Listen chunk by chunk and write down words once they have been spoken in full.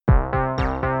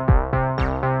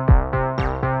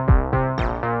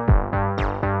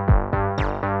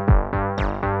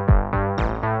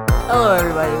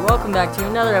everybody. Welcome back to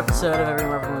another episode of Every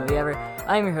Marvel Movie Ever.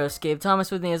 I'm your host, Gabe Thomas.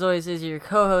 With me, as always, is your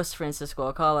co-host, Francisco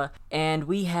Alcala. And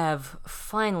we have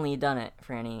finally done it,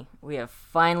 Franny. We have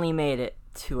finally made it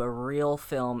to a real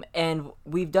film. And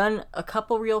we've done a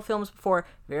couple real films before,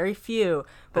 very few.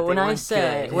 But when I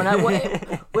say when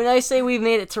I say we've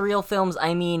made it to real films,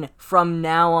 I mean from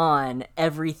now on,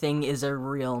 everything is a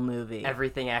real movie.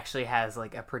 Everything actually has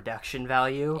like a production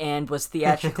value And was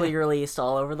theatrically released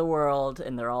all over the world,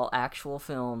 and they're all actual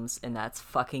films, and that's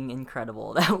fucking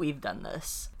incredible that we've done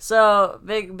this. So,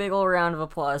 big ol' round of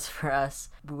applause for us.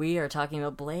 We are talking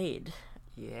about Blade.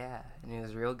 Yeah, and it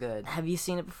was real good. Have you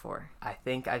seen it before? I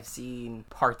think I've seen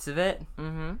parts of it,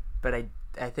 but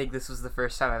I think this was the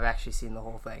first time I've actually seen the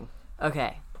whole thing.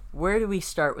 Okay, where do we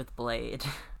start with Blade?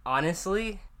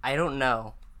 Honestly, I don't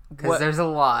know, because there's a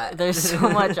lot. There's so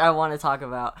much I want to talk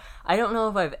about. I don't know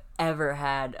if I've ever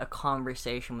had a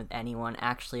conversation with anyone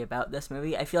actually about this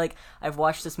movie. I feel like I've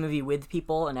watched this movie with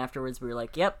people, and afterwards we were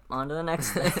like, yep, on to the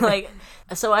next thing.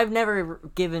 So I've never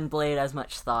given Blade as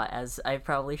much thought as I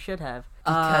probably should have.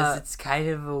 Because it's kind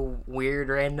of a weird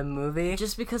random movie.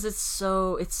 Just because it's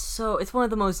one of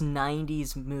the most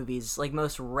 90s movies, like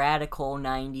most radical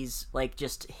 90s, like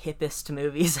just hippest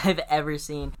movies I've ever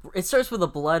seen. It starts with a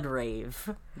blood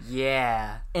rave.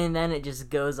 Yeah. And then it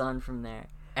just goes on from there.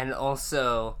 And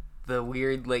also, the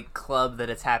weird, like, club that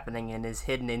it's happening in is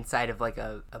hidden inside of, like,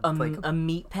 a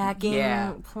meat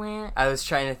packing plant? I was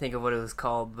trying to think of what it was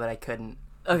called, but I couldn't.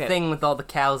 Okay. The thing with all the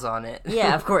cows on it.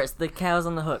 Yeah, of course. The cows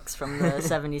on the hooks from the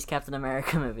 70s Captain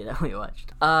America movie that we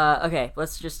watched. Okay,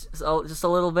 let's just a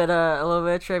little bit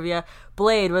of trivia.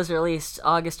 Blade was released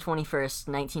August 21st,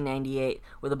 1998,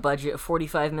 with a budget of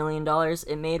 $45 million.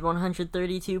 It made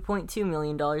 $132.2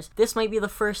 million. This might be the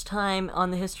first time on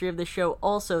the history of the show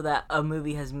also that a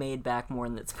movie has made back more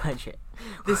than its budget.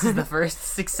 This is the first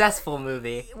successful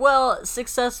movie. Well,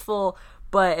 successful,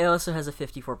 but it also has a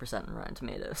 54% in Rotten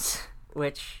Tomatoes.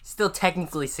 Which still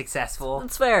technically successful.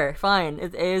 It's fair, fine.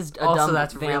 It is a also, dumb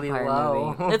that's vampire really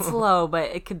low. movie. It's low,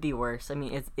 but it could be worse. I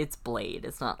mean, it's Blade.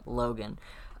 It's not Logan.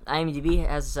 IMDb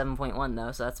has a 7.1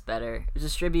 though, so that's better. It was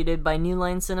distributed by New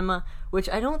Line Cinema, which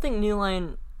I don't think New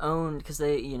Line owned because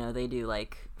they do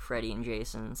like Freddy and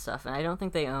Jason and stuff, and I don't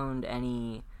think they owned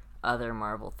any other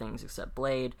Marvel things except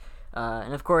Blade.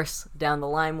 And of course, down the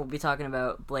line, we'll be talking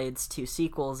about Blade's 2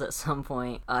 sequels at some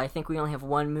point. I think we only have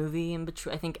one movie in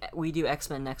between. I think we do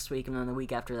X-Men next week, and then the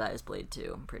week after that is Blade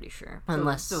 2, I'm pretty sure.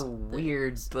 Unless it's a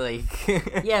weird, like...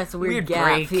 Yeah, it's a weird gap.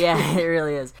 Break. Yeah, it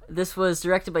really is. This was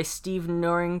directed by Stephen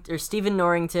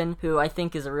Norrington, who I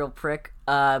think is a real prick.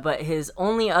 But his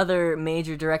only other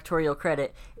major directorial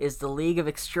credit is The League of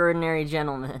Extraordinary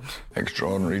Gentlemen.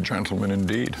 Extraordinary gentlemen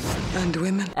indeed. And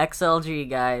women. XLG,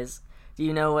 guys. Do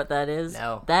you know what that is?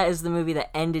 No. That is the movie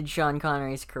that ended Sean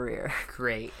Connery's career.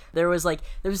 Great. There was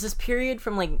this period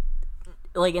from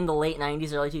like in the late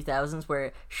 90s, early 2000s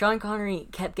where Sean Connery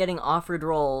kept getting offered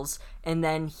roles and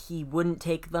then he wouldn't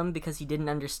take them because he didn't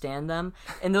understand them.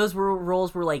 And those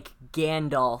roles were like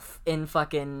Gandalf in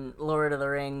fucking Lord of the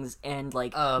Rings and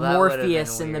like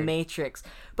Morpheus in The Matrix.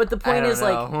 But the point is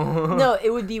like, no,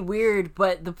 it would be weird,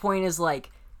 but the point is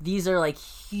like, these are like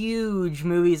huge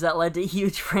movies that led to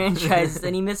huge franchises,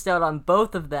 and he missed out on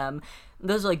both of them.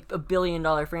 Those are like $1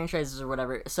 billion franchises or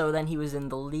whatever. So then he was in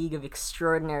The League of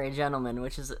Extraordinary Gentlemen,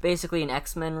 which is basically an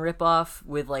X-Men ripoff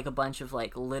with like a bunch of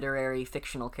like literary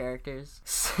fictional characters.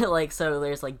 So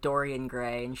there's like Dorian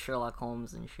Gray and Sherlock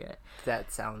Holmes and shit.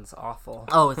 That sounds awful.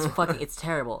 Oh, it's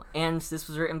terrible. And this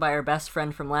was written by our best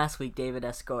friend from last week, David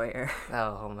S. Goyer.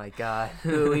 Oh my god.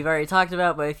 Who we've already talked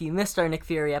about, but if you missed our Nick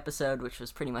Fury episode, which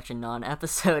was pretty much a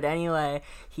non-episode anyway,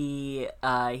 he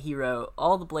wrote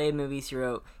all the Blade movies.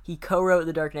 He co-wrote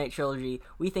the Dark Knight trilogy.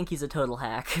 We think he's a total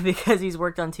hack because he's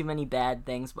worked on too many bad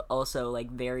things, but also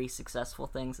like very successful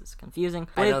things. It's confusing.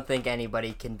 I don't think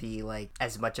anybody can be like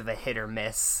as much of a hit or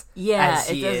miss. Yeah, as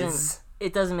he is.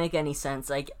 It doesn't make any sense.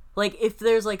 Like if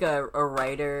there's like a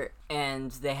writer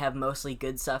and they have mostly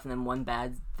good stuff and then one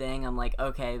bad thing, I'm like,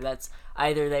 okay, that's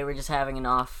either they were just having an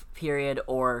off period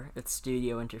or it's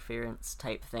studio interference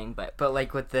type thing. But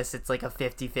like with this, it's like a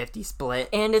 50-50 split.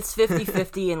 And it's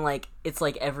 50-50 and like it's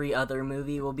like every other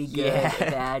movie will be good,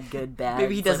 bad, good, bad.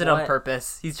 Maybe he does it on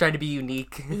purpose. He's trying to be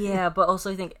unique. Yeah, but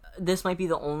also I think this might be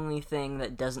the only thing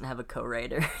that doesn't have a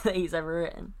co-writer that he's ever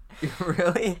written.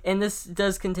 Really? And this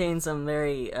does contain some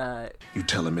very You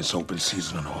tell him it's open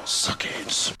season on all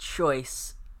suckheads.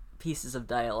 choice pieces of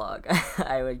dialogue,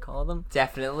 I would call them.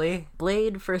 Definitely.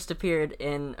 Blade first appeared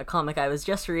in a comic I was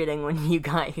just reading when you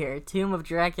got here, Tomb of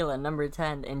Dracula number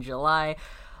 10, in July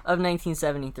of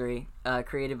 1973,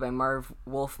 created by Marv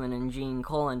Wolfman and Gene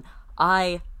Colan.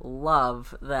 I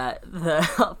love that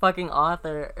the fucking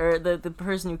author, or the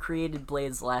person who created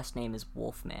Blade's last name is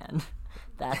Wolfman.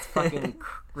 That's fucking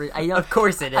Of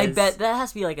course it is. I bet that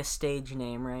has to be like a stage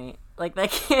name, right? Like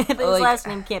that can't. His last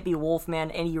name can't be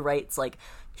Wolfman, and he writes like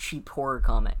cheap horror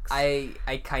comics.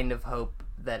 I kind of hope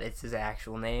that it's his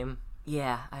actual name,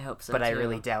 Yeah, I hope so. but too. I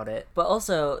really doubt it. But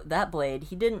also, that Blade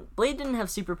didn't have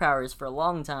superpowers for a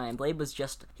long time. Blade was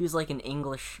he was like an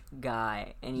English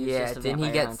guy, and he was just a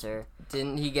vampire hunter.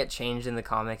 Didn't he get changed in the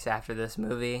comics after this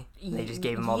movie? They just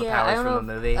gave him all the Yeah, powers from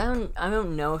the movie. I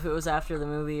don't know if it was after the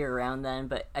movie or around then,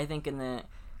 but I think in the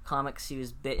comics he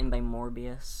was bitten by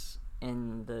Morbius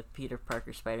in the Peter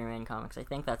Parker Spider-Man comics. I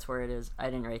think that's where it is. I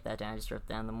didn't write that down. I just wrote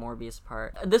down the Morbius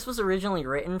part. This was originally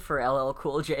written for LL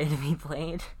Cool J to be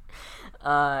played.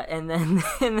 And then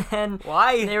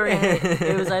Why?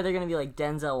 It was either going to be like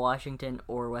Denzel Washington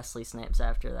or Wesley Snipes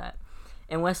after that.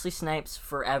 And Wesley Snipes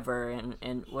forever,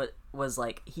 and what was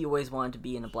like, he always wanted to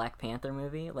be in a Black Panther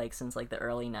movie, like since like the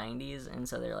early 90s, and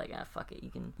so they're like, fuck it, you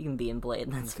can be in Blade,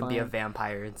 that's fine. Be a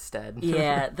vampire instead.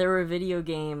 Yeah, there was a video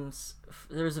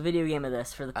game of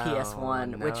this for the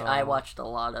PS1, which I watched a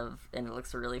lot of, and it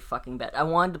looks really fucking bad. I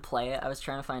wanted to play it, I was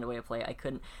trying to find a way to play it, I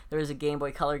couldn't. There was a Game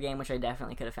Boy Color game, which I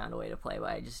definitely could have found a way to play,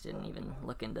 but I just didn't even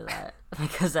look into that,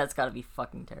 because that's gotta be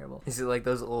fucking terrible. Is it like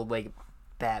those old, like,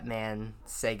 Batman,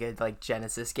 Sega, like,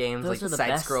 Genesis games, Those like are the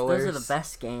side-scrollers? Those are the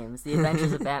best games. The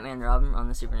Adventures of Batman and Robin on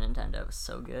the Super Nintendo was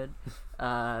so good.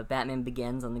 Batman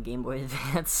Begins on the Game Boy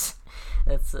Advance.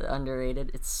 That's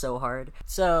underrated. It's so hard.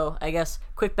 So, I guess,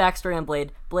 quick backstory on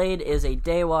Blade. Blade is a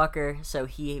daywalker, so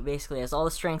he basically has all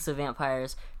the strengths of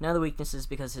vampires, none of the weaknesses,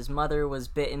 because his mother was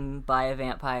bitten by a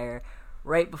vampire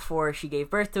right before she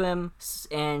gave birth to him,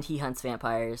 and he hunts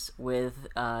vampires with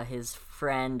his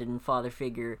friend and father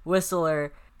figure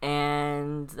Whistler,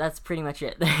 and that's pretty much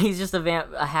it. He's just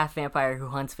a half vampire who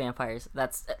hunts vampires.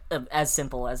 That's as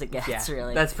simple as it gets,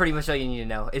 really. That's pretty much all you need to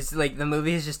know. It's like, the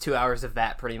movie is just 2 hours of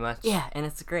that, pretty much. Yeah, and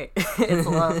it's great. It's a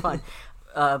lot of fun.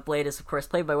 Blade is, of course,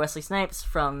 played by Wesley Snipes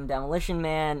from Demolition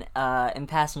Man and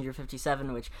Passenger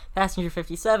 57, which Passenger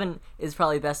 57 is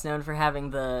probably best known for having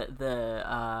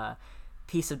the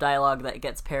piece of dialogue that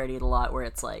gets parodied a lot, where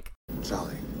it's like,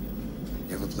 Charlie,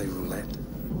 you ever play roulette?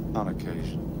 On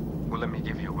occasion. Well, let me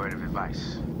give you a word of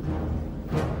advice.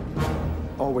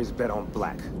 Always bet on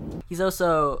black. he's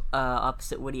also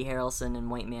opposite Woody Harrelson in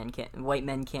White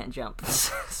Men Can't Jump.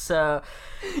 So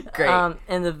Great.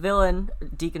 And the villain,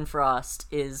 Deacon Frost,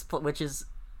 which is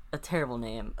a terrible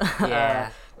name.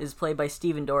 Yeah. Is played by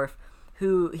Stephen Dorff,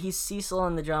 he's Cecil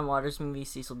in the John Waters movie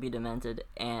Cecil B. Demented,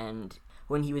 and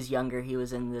when he was younger, he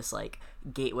was in this like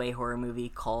gateway horror movie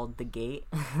called The Gate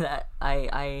that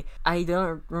I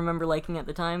don't remember liking at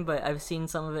the time, but I've seen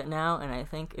some of it now, and I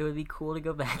think it would be cool to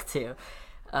go back to.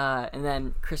 And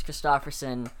then Chris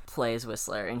Christopherson plays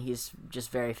Whistler, and he's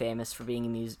just very famous for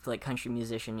being a country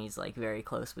musician. He's like very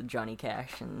close with Johnny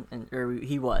Cash, or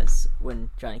he was when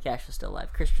Johnny Cash was still alive.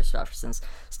 Chris Christopherson's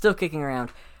still kicking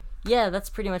around. Yeah, that's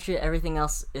pretty much it. Everything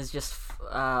else is just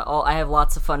I have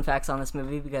lots of fun facts on this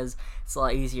movie because it's a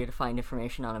lot easier to find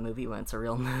information on a movie when it's a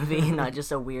real movie, not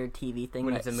just a weird TV thing.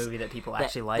 When it's a movie that people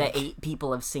actually like. That 8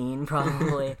 people have seen,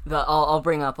 probably. But I'll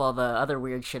bring up all the other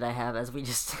weird shit I have as we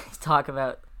just talk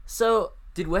about. So,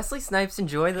 did Wesley Snipes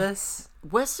enjoy this?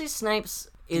 Wesley Snipes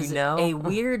is a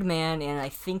weird man, and I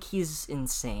think he's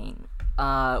insane.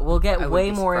 We'll get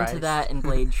way more into that in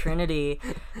Blade Trinity.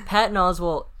 Patton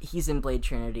Oswalt, he's in Blade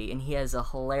Trinity, and he has a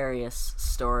hilarious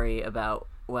story about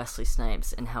Wesley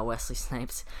Snipes and how Wesley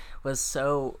Snipes was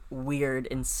so weird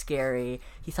and scary.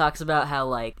 He talks about how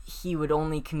like he would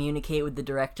only communicate with the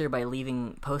director by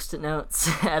leaving post-it notes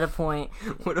at a point.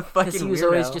 What a fucking weirdo. Because he was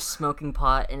always just smoking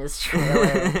pot in his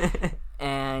trailer.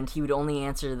 And he would only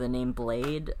answer the name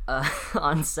Blade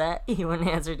on set. He wouldn't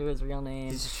answer to his real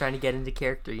name. He's just trying to get into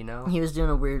character, you know? He was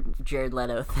doing a weird Jared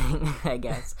Leto thing, I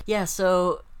guess. Yeah,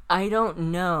 so I don't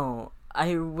know.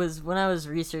 When I was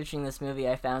researching this movie,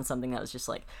 I found something that was just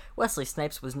like, Wesley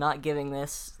Snipes was not giving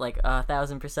this like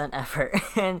 1,000% effort.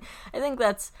 And I think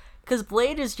that's because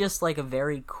Blade is just like a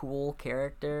very cool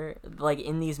character. Like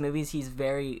in these movies, he's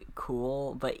very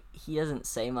cool, but he doesn't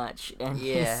say much. And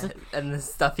and the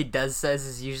stuff he says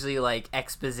is usually like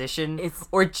exposition,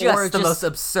 or just the most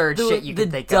absurd shit you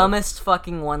can think of. The dumbest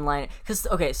fucking one-line. Because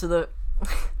so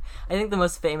I think the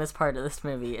most famous part of this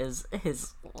movie is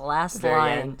his last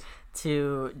line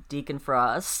to Deacon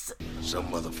Frost. Some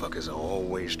motherfuckers are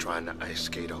always trying to ice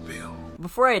skate uphill.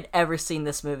 Before I had ever seen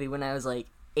this movie, when I was like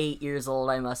 8 years old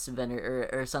I must have been,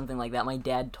 or something like that. My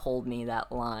dad told me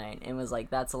that line and was like,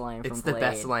 "That's a line from It's Blade." the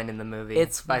best line in the movie.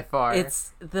 It's by far.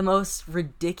 It's the most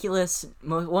ridiculous,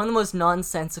 one of the most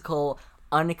nonsensical,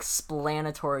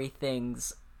 unexplanatory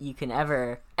things you can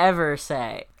ever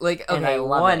say. Like, And I okay,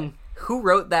 love one, it. who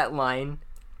wrote that line?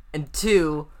 And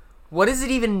two, what does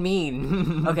it even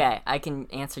mean? Okay, I can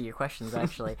answer your questions,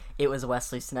 actually. It was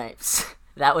Wesley Snipes.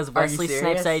 That was you Wesley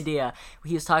Snipes' serious? idea.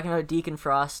 He was talking about Deacon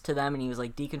Frost to them, and he was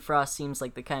like, Deacon Frost seems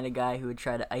like the kind of guy who would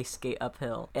try to ice skate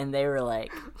uphill. And they were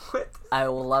like, What? I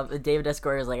will love... David S.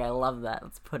 Goyer was like, I love that.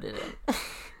 Let's put it in.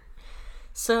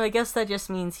 So I guess that just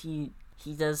means he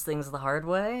does things the hard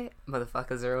way.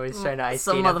 Motherfuckers are always trying to ice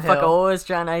Some skate motherfucker uphill. always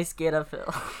trying to ice skate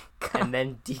uphill. And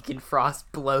then Deacon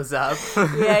Frost blows up.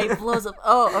 Yeah, he blows up.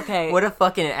 Oh, okay. What a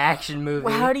fucking action movie.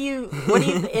 Well, what do you,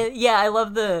 yeah, I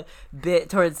love the bit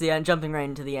towards the end, jumping right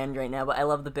into the end right now, but I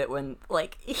love the bit when,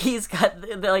 like, he's got,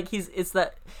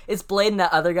 it's Blade and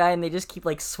that other guy, and they just keep,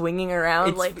 like, swinging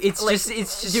around, It's just doing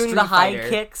Street the high Fighter.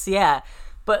 kicks, yeah.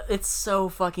 But it's so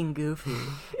fucking goofy.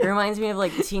 It reminds me of,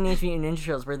 like, Teenage Mutant Ninja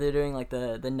Turtles, where they're doing, like,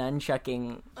 the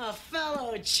nunchucking. A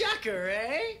fellow chucker,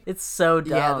 eh? It's so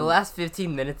dumb. Yeah, the last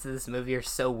 15 minutes of this movie are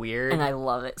so weird. And I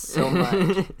love it so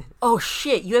much. Oh,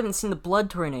 shit, you haven't seen The Blood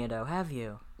Tornado, have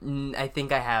you? I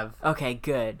think I have. Okay,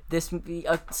 good. This movie,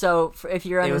 if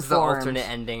you're uninformed, It was the alternate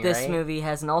ending, this right? movie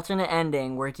has an alternate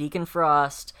ending where Deacon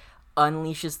Frost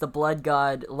unleashes the blood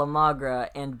god Lamagra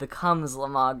and becomes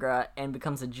Lamagra and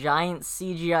becomes a giant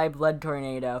CGI blood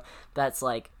tornado that's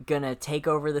like gonna take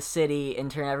over the city and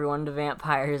turn everyone into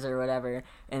vampires or whatever,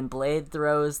 and Blade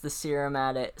throws the serum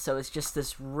at it, so it's just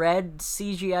this red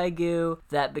CGI goo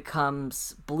that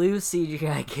becomes blue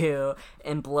CGI goo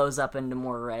and blows up into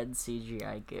more red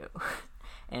CGI goo.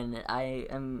 And I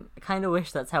kind of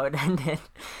wish that's how it ended.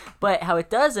 But how it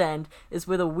does end is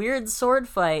with a weird sword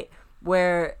fight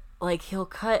where, like, he'll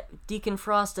cut Deacon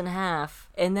Frost in half,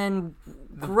 and then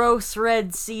gross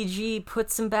red CG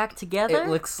puts him back together. It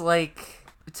looks like,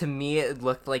 to me, it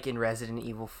looked like in Resident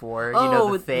Evil 4. You Oh,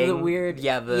 know the thing? the weird,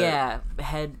 head.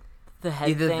 the head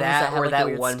Either things that have, or like, that the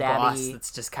weird one stabby... boss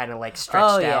that's just kind of like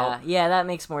stretched out. Yeah, that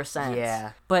makes more sense.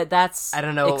 Yeah. But that's I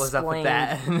don't know what was up with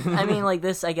that. I mean, like,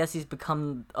 this, I guess he's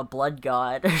become a blood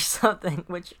god or something,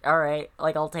 which, alright,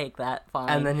 like, I'll take that, fine.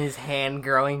 And then his hand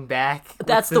growing back.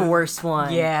 That's with the worst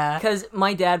one. Yeah. Because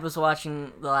my dad was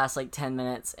watching the last, like, 10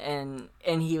 minutes, and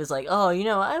he was like, oh, you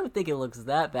know, I don't think it looks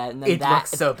that bad. And then It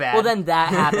looks so bad. Well, then that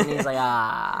happened, and he was like,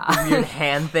 ah. Weird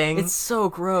hand thing. It's so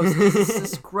gross. It's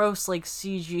this gross, like,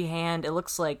 CG hand. It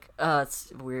looks like,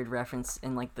 it's a weird reference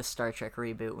in, like, the Star Trek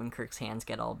reboot when Kirk's hands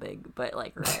get all big, but,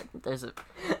 like, red. There's a...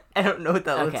 I don't know what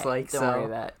that Okay, looks like. don't so. worry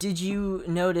about it. Did you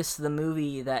notice the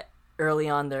movie that early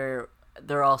on they're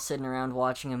all sitting around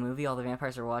watching a movie? All the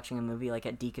vampires are watching a movie, like,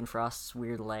 at Deacon Frost's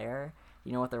weird lair.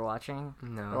 You know what they're watching?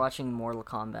 No. They're watching Mortal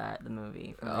Kombat, the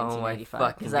movie from Oh my 1985.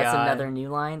 fucking Because that's God. another new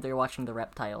line. They're watching the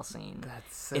reptile scene.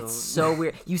 That's so... It's so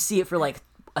weird. You see it for, like,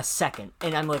 a second,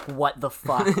 and I'm like, what the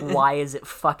fuck? Why is it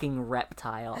fucking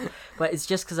reptile? But it's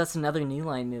just because that's another New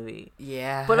Line movie.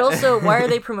 Yeah. But also, why are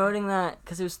they promoting that?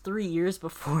 Because it was 3 years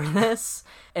before this,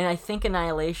 and I think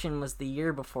Annihilation was the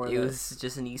year before It this. was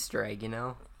just an Easter egg, you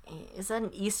know? Is that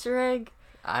an Easter egg?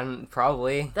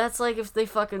 Probably. That's like if they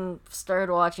fucking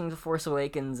started watching The Force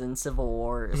Awakens and Civil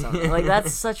War or something. Like,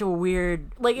 that's such a weird...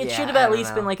 Like, it Yeah, should have I at don't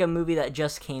least know. been like a movie that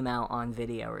just came out on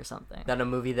video or something. Not a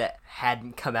movie that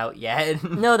hadn't come out yet.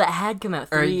 No, that had come out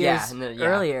 3 years yeah.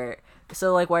 earlier.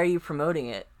 So, like, why are you promoting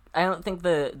it? I don't think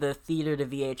the theater to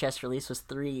VHS release was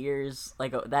 3 years,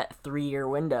 like, that 3 year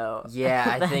window.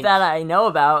 Yeah, I think... that I know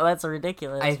about. That's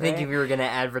ridiculous. I think right? if you were gonna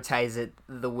advertise it,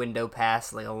 the window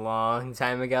passed like a long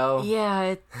time ago.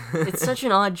 Yeah, it's such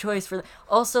an odd choice for...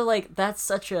 Also, like, that's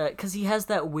such a... Because he has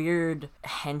that weird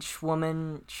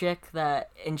henchwoman chick that...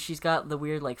 And she's got the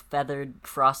weird, like, feathered,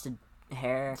 frosted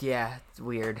hair. Yeah, it's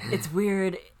weird. It's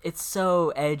weird. It's so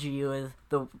edgy with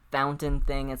the fountain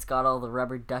thing. It's got all the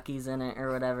rubber duckies in it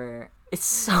or whatever. It's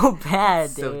so bad,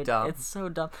 It's so dude. dumb. It's so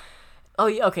dumb. Oh,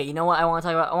 yeah, okay. You know what I want to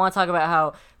talk about? I want to talk about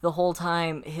how the whole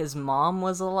time his mom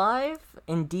was alive,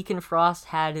 and Deacon Frost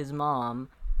had his mom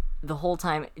the whole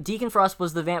time. Deacon Frost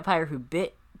was the vampire who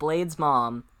bit Blade's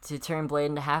mom to turn Blade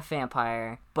into half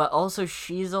vampire, but also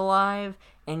she's alive,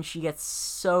 and she gets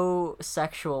so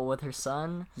sexual with her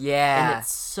son. Yeah. And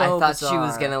it's so I thought she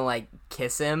was bizarre. gonna, like,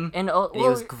 kiss him. And it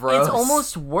was gross. It's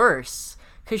almost worse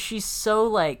because she's so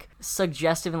like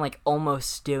suggestive and like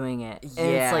almost doing it,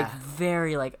 and it's like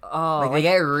very like like they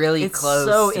get really it's close.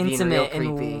 so to being intimate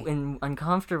real creepy. and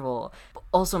uncomfortable.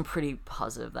 Also, I'm pretty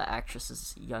positive that actress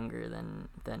is younger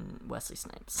than Wesley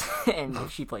Snipes, and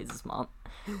she plays his mom.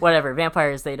 Whatever,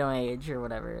 vampires, they don't age or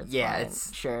whatever. It's fine.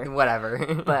 It's sure,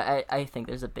 whatever. but I think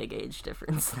there's a big age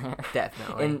difference there.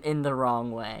 Definitely. in the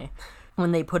wrong way.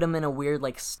 When they put him in a weird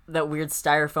that weird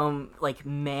styrofoam like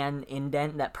man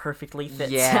indent that perfectly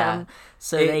fits him,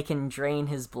 so they can drain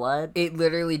his blood. It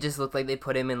literally just looked like they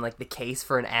put him in like the case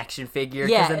for an action figure.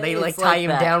 Yeah, then they like it's tie like him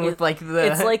that. down with like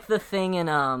the. It's like the thing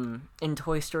in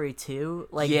Toy Story 2,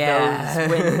 like Yeah. those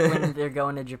when they're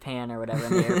going to Japan or whatever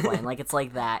in the airplane. Like it's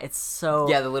like that. It's so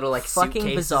the little like fucking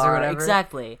suitcases bizarre. or whatever.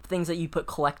 Exactly, things that you put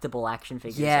collectible action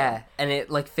figures. in. And it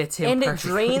like fits him. And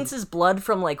perfectly. it drains his blood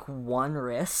from like one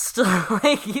wrist.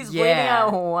 Like he's bleeding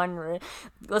out one wrist.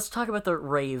 Let's talk about the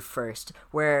rave first,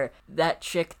 where that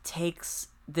chick takes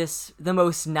the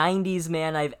most 90s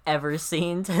man I've ever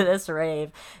seen to this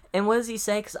rave. And what does he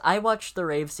say? Because I watched the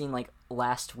rave scene like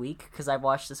last week, because I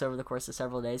watched this over the course of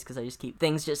several days, because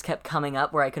things just kept coming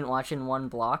up where I couldn't watch in one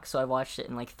block, so I watched it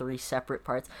in like 3 separate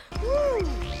parts. Woo!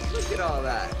 Look at all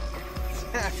that.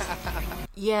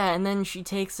 Yeah, and then she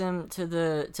takes him to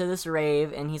this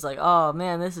rave, and he's like, "Oh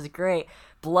man, this is great."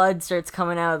 Blood starts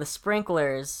coming out of the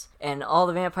sprinklers, and all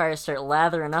the vampires start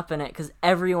lathering up in it, because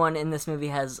everyone in this movie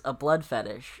has a blood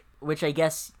fetish, which I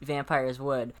guess vampires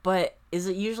would. But is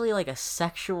it usually like a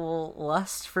sexual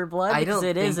lust for blood? Because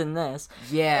it is in this.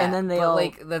 Yeah, and then they but all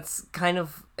like that's kind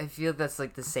of. I feel that's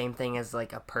like the same thing as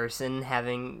like a person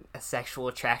having a sexual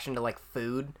attraction to like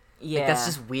food. Yeah, like, that's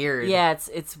just weird. Yeah,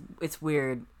 it's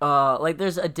weird. Like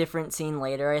there's a different scene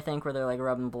later, I think, where they're like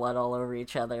rubbing blood all over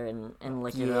each other and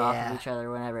licking it off of each other,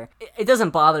 or whatever. It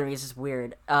doesn't bother me. It's just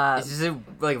weird. It's just a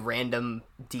like random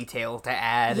detail to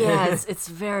add. Yeah, it's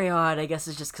very odd. I guess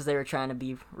it's just because they were trying to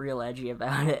be real edgy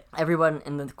about it. Everyone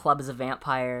in the club is a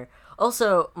vampire.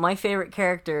 Also, my favorite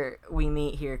character we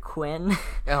meet here, Quinn.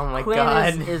 Oh my Quinn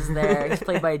god, is there. He's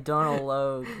played by Donald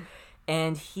Logue.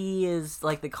 And he is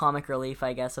like the comic relief,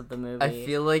 I guess, of the movie. I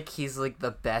feel like he's like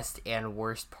the best and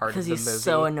worst part of the movie. Because he's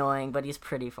so annoying, but he's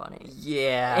pretty funny.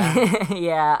 Yeah.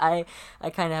 Yeah, I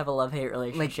kind of have a love-hate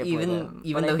relationship with him.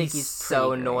 Even though he's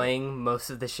so annoying, most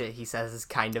of the shit he says is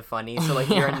kind of funny. So like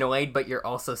you're annoyed, but you're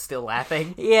also still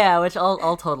laughing. Yeah, which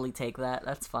I'll totally take that.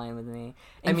 That's fine with me.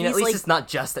 And I mean, at least like, it's not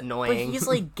just annoying. But he's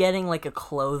like getting like a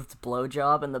clothed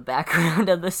blowjob in the background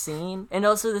of the scene. And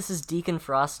also this is Deacon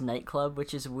Frost nightclub,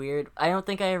 which is weird. I don't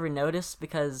think I ever noticed,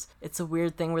 because it's a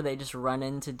weird thing where they just run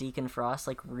into Deacon Frost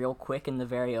like real quick in the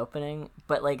very opening,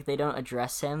 but like they don't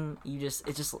address him. It's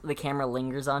just the camera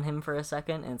lingers on him for a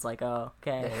second, and it's like, oh,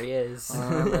 okay. There he is. I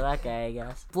remember that guy, I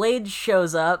guess. Blade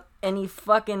shows up and he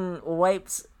fucking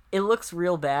wipes. It looks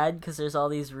real bad because there's all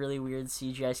these really weird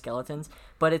CGI skeletons,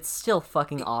 but it's still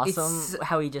fucking awesome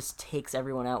how he just takes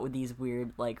everyone out with these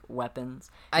weird, like, weapons.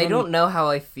 I don't know how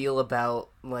I feel about,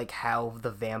 like, how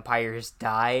the vampires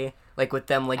die. Like, with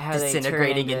them, like, How they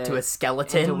disintegrating turn into a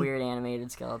skeleton. Into weird animated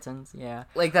skeletons, yeah.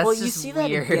 Like, that's well, just you see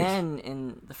weird. that again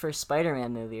in the first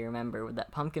Spider-Man movie, remember? With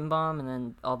that pumpkin bomb, and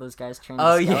then all those guys turn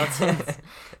Oh, into skeletons. yeah.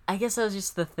 I guess that was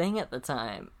just the thing at the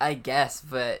time. I guess,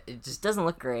 but it Just just doesn't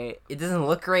look great. it doesn't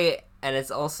look great, and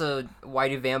it's also, why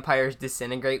do vampires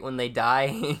disintegrate when they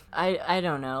die? I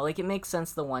don't know. Like, it makes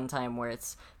sense the one time where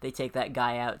they take that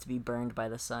guy out to be burned by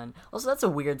the sun. Also, that's a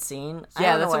weird scene. I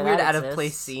Yeah, don't know that's a why weird that out-of-place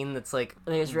exists. scene that's, like,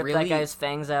 They just rip really... that guy's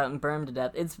fangs out and burn him to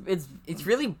death. It's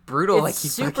really brutal. It's Like, he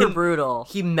super fucking, brutal.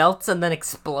 He melts and then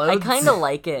explodes. I kind of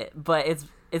like it, but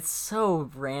it's so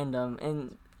random,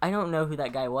 and I don't know who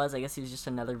that guy was. I guess he was just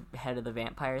another head of the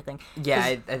vampire thing. Yeah,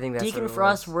 I think that's Deacon what it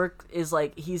Frost's was. work is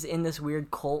like he's in this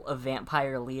weird cult of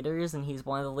vampire leaders, and he's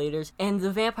one of the leaders. And the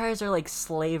vampires are like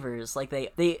slavers. Like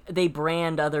they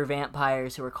brand other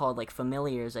vampires who are called like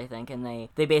familiars, I think, and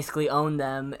they basically own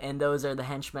them, and those are the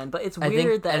henchmen. But it's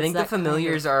weird I that think it's the that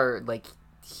familiars are like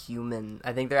human.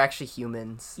 I think they're actually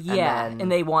humans. Yeah, and,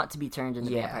 and they want to be turned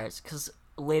into Yeah. vampires because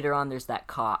later on there's that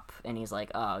cop, and he's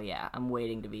like, oh yeah, I'm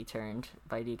waiting to be turned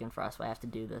by Deacon Frost, but I have to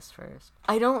do this first.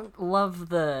 I don't love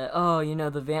the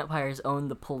vampires own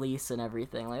the police and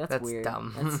everything. Like, that's weird.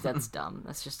 Dumb. That's dumb.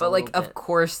 That's just But like, bit. of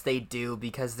course they do,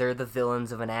 because they're the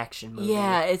villains of an action movie.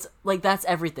 Yeah, it's like that's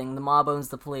everything. The mob owns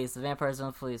the police, the vampires own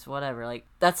the police, whatever. Like,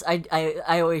 that's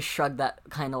I always shrug that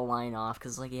kind of line off,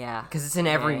 because like, yeah, because it's in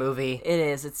every right. movie. It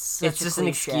is. It's such It's a just an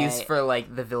cliche. excuse for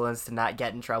like the villains to not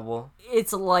get in trouble.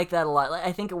 It's like that a lot.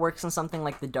 I think it works in something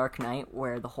like The Dark Knight,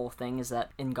 where the whole thing is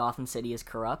that in Gotham City is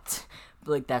corrupt.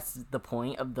 Like, that's the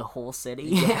point of the whole city.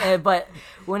 Yeah. But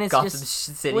when it's Gotham just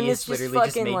City when is it's just literally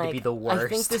just fucking, made like, to be the I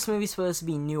think worst. this movie's supposed to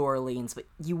be New Orleans, but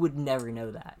you would never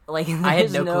know that. Like, I had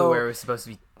there's no clue where it was supposed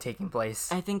to be taking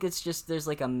place. I think it's just there's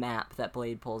like a map that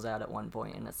Blade pulls out at one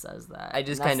point, and it says that. I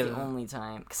just and that's kind of- the only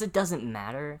time, because it doesn't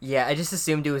matter. Yeah, I just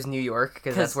assumed it was New York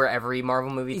because that's 'Cause- where every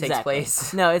Marvel movie takes Exactly.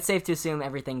 place. No, it's safe to assume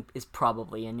everything is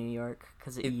probably in New York,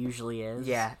 because it usually is.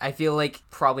 Yeah, I feel like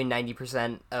probably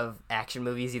 90% of action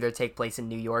movies either take place in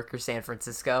New York or San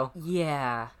Francisco.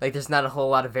 Yeah. Like, there's not a whole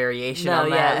lot of variation No, on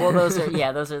yeah. that. Well, those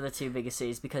are the two biggest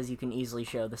cities, because you can easily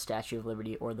show the Statue of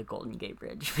Liberty or the Golden Gate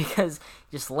Bridge, because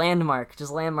just landmark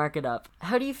it up.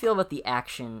 How do you feel about the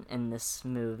action in this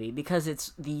movie? Because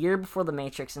it's the year before The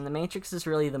Matrix, and The Matrix is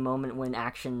really the moment when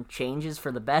action changes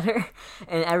for the better,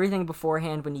 and everything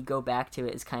beforehand, when you go back to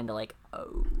it, is kind of like,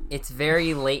 oh. It's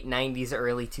very late 90s,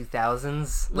 early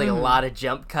 2000s. Like, a lot of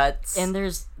jump cuts. And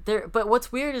but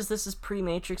what's weird is this is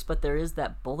pre-Matrix, but there is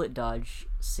that bullet dodge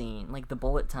scene, like the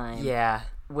bullet time. Yeah.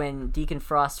 When Deacon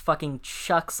Frost fucking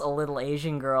chucks a little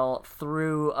Asian girl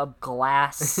through a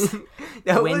glass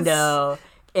That window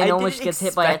and I almost didn't gets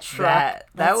hit by a expect truck. that.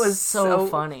 That That's was so so-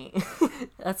 funny.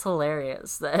 That's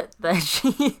hilarious. That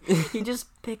he just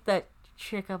picked that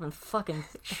chick up and fucking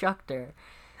chucked her.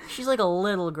 She's like a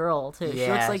little girl too. She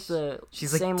Yeah, looks like the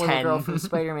she's like same little girl 10. from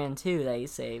Spider-Man 2 that he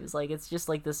saves. Like, it's just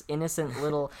like this innocent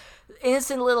little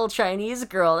Chinese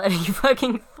girl that he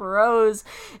fucking throws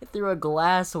through a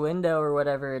glass window or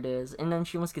whatever it is, and then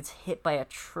she almost gets hit by a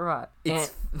truck.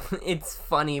 It's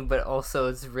funny, but also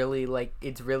it's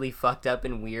really fucked up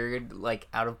and weird, like,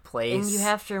 out of place. And you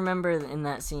have to remember in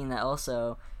that scene that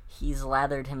also he's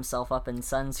lathered himself up in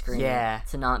sunscreen Yeah.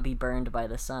 to not be burned by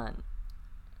the sun.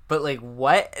 But, like,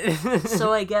 what?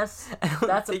 So I guess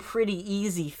that's a think- pretty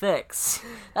easy fix.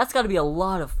 That's got to be a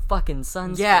lot of fucking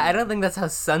sunscreen. Yeah, I don't think that's how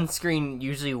sunscreen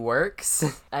usually works.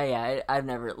 I've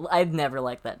never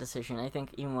liked that decision. I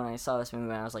think even when I saw this movie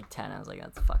when I was like 10, I was like,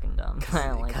 that's fucking dumb. I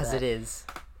don't like Because that. it is.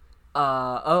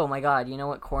 Oh my god, you know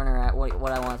what corner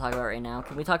what I want to talk about right now?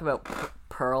 Can we talk about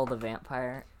Pearl the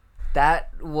vampire? I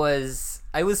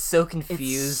was so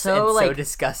confused so, and so like,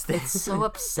 disgusted. It's so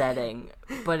upsetting,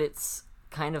 but it's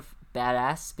kind of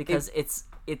badass because it's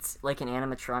like an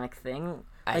animatronic thing.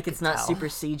 I Like, could it's not tell. super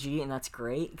CG, and that's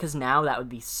great, because now that would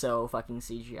be so fucking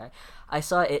CGI. I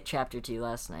saw It Chapter 2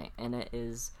 last night, and it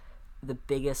is the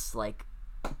biggest, like,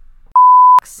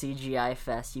 CGI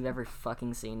fest you've ever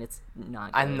fucking seen. It's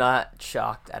not good. I'm not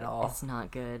shocked at all. It's not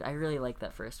good. I really liked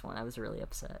that first one. I was really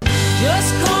upset.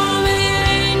 Just call me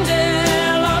angel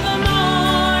of the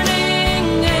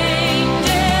morning angel.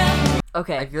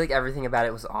 Okay, I feel like everything about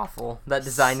it was awful. That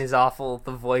design is awful.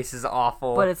 The voice is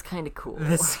awful. but it's kind of cool.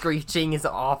 the screeching is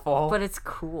awful. But it's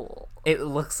cool. It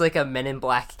looks like a Men in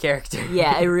Black character.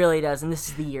 Yeah, it really does. And this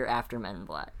is the year after Men in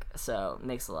Black, so it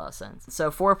makes a lot of sense.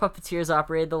 So 4 puppeteers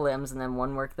operated the limbs, and then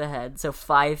 1 worked the head. So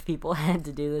 5 people had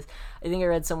to do this. I think I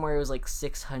read somewhere it was like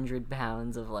 600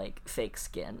 pounds of like fake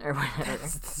skin or whatever.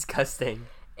 It's disgusting.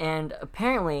 And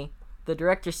apparently, the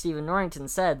director Stephen Norrington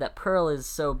said that Pearl is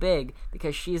so big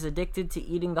because she's addicted to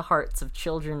eating the hearts of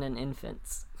children and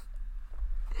infants.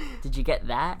 Did you get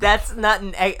that? That's not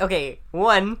an... Okay,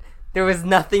 1, there was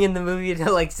nothing in the movie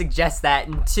to, like, suggest that,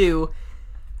 and 2,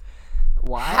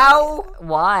 Why? How?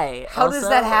 Why? how does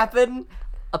that happen?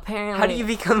 Apparently. How do you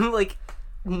become, like,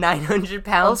 900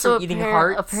 pounds Also, from eating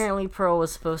hearts? apparently Pearl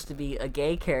was supposed to be a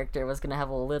gay character, was going to have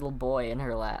a little boy in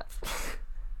her lap.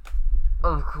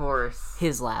 Of course.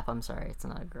 His lap, I'm sorry, it's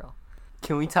not a girl.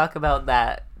 Can we talk about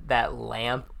that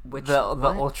lamp? Which- the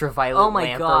what? ultraviolet Oh my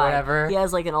lamp god. or whatever? He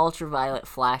has like an ultraviolet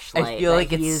flashlight. I feel that like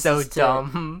he it's so uses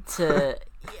dumb. To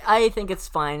I think it's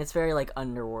fine. It's very like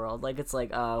Underworld. Like it's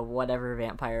like whatever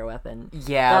vampire weapon.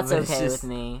 Yeah, That's but it's okay just- with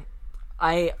me.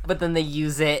 But then they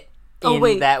use it Oh, in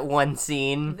wait. that one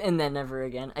scene. And then never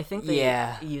again. I think they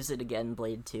Yeah. use it again in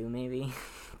Blade 2, maybe.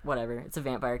 Whatever. It's a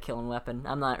vampire killing weapon.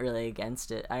 I'm not really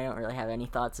against it. I don't really have any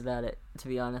thoughts about it, to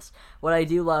be honest. What I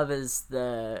do love is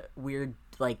the weird,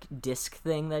 like, disc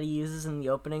thing that he uses in the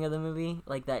opening of the movie.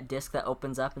 Like, that disc that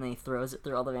opens up and then he throws it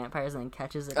through all the vampires and then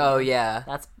catches it. Oh, again. yeah.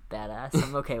 That's badass.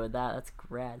 I'm okay with that. That's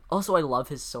rad. Also, I love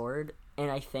his sword,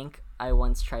 and I think I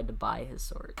once tried to buy his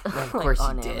sword. Of like, course you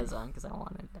on did. Amazon, because I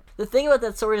wanted it. The thing about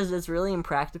that sword is it's really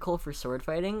impractical for sword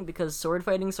fighting, because sword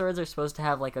fighting swords are supposed to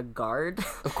have, like, a guard.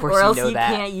 Of course or you else know you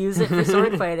that. can't use it for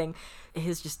sword fighting.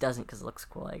 His just doesn't, because it looks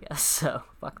cool, I guess. So,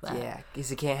 fuck that. Yeah, because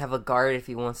he can't have a guard if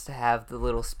he wants to have the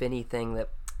little spinny thing that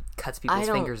cuts I people's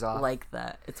don't fingers off. like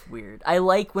that. It's weird. I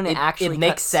like when it actually it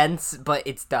makes cuts, sense, but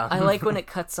it's dumb. I like when it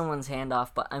cuts someone's hand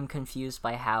off, but I'm confused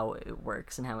by how it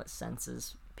works and how it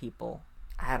senses people.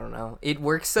 I don't know. It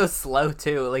works so slow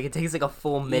too. Like it takes like a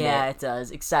full minute. Yeah, it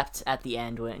does. Except at the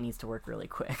end when it needs to work really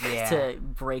quick Yeah. to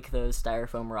break those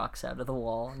styrofoam rocks out of the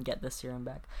wall and get the serum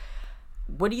back.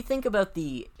 What do you think about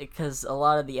because a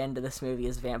lot of the end of this movie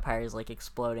is vampires like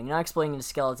exploding, not exploding into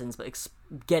skeletons, but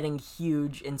getting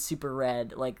huge and super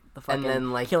red, like the fucking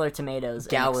then, like, killer tomatoes,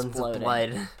 and gallons of exploding.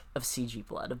 blood. Of CG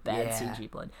blood, of bad Yeah.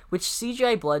 CG blood. Which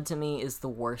CGI blood to me is the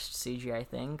worst CGI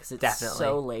thing because it's Definitely.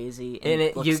 so lazy and And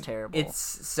it looks terrible. It's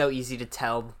so easy to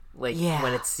tell, like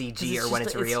when it's 'cause CG or when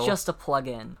it's real. It's just a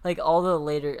plug-in. Like all the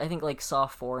later, I think like Saw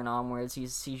 4 and onwards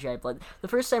use CGI blood. The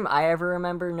first time I ever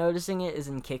remember noticing it is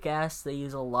in Kick-Ass. They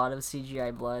use a lot of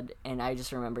CGI blood, and I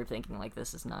just remember thinking like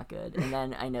this is not good. And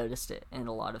then I noticed it in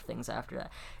a lot of things after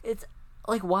that. It's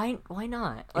like why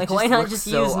not? Like just why not looks just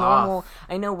so use normal? off.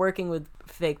 I know working with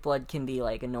fake blood can be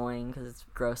like annoying because it's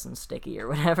gross and sticky or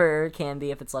whatever it can be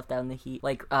if it's left out in the heat.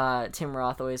 Like Tim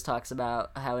Roth always talks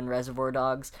about how in Reservoir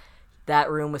Dogs,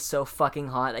 that room was so fucking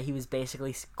hot that he was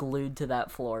basically glued to that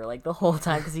floor like the whole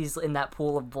time because he's in that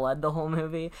pool of blood the whole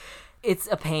movie. It's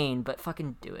a pain, but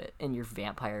fucking do it in your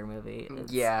vampire movie.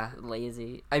 It's Yeah.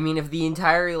 lazy. I mean, if the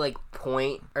entire like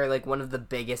point or like one of the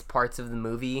biggest parts of the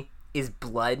movie is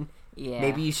blood, Yeah.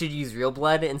 maybe you should use real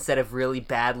blood instead of really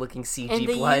bad looking CG And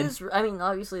they blood. use, I mean,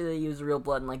 obviously they use real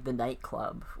blood in like the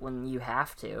nightclub when you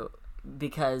have to,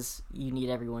 because you need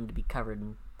everyone to be covered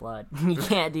in blood. You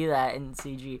can't do that in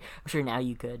CG. I'm sure now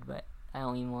you could, but I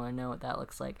don't even want to know what that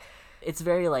looks like. It's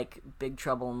very like Big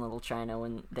Trouble in Little China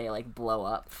when they like blow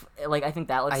up. Like I think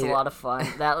that looks a lot of fun.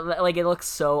 That like it looks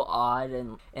so odd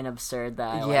and absurd that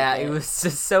I Yeah, like it was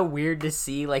just so weird to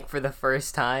see like for the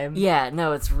first time. Yeah,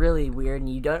 no, it's really weird,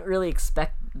 and you don't really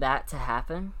expect that to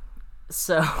happen.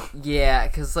 So Yeah,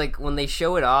 because like when they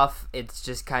show it off, it's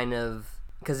just kind of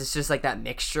because it's just like that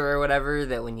mixture or whatever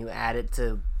that when you add it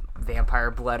to vampire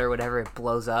blood or whatever, it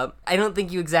blows up. I don't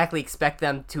think you exactly expect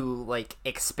them to like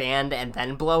expand and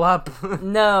then blow up.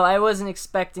 no, I wasn't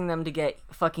expecting them to get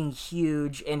fucking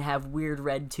huge and have weird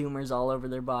red tumors all over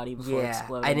their body before Yeah,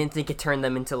 exploding. I didn't think it turned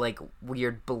them into like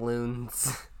weird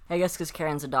balloons. I guess because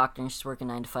Karen's a doctor and she's working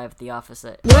 9 to 5 at the office.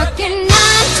 Working 9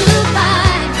 to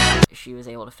 5. She was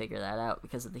able to figure that out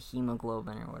because of the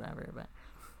hemoglobin or whatever. But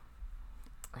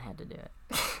I had to do it.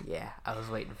 Yeah, I was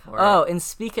waiting for Oh, it. and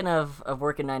speaking of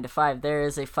working 9 to 5, there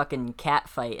is a fucking cat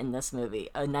fight in this movie,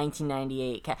 a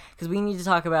 1998 cat. Because we need to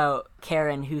talk about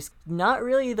Karen, who's not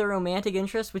really the romantic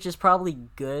interest, which is probably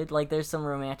good. Like, there's some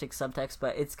romantic subtext,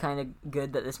 but it's kind of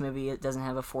good that this movie it doesn't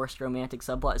have a forced romantic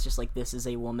subplot. It's just like, this is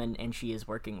a woman and she is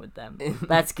working with them.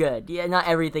 That's good. Yeah, not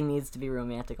everything needs to be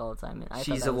romantic all the time. And I thought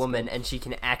She's that a was woman good. and she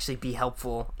can actually be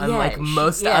helpful. Yeah, Unlike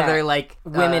most yeah. other like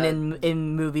Women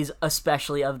in movies,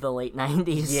 especially of the late 90s.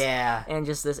 Yeah. And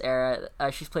just this era.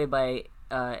 She's played by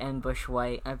Anne Bush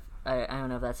White. I don't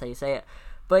know if that's how you say it.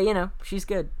 But, you know, she's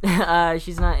good.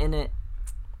 She's not in it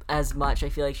as much. I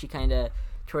feel like she kind of,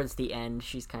 towards the end,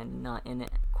 she's kind of not in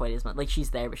it quite as much. Like, she's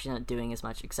there, but she's not doing as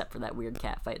much except for that weird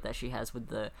cat fight that she has with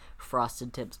the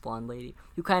Frosted Tips blonde lady,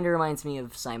 who kind of reminds me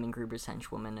of Simon Gruber's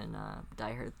henchwoman in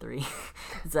Die Hard 3.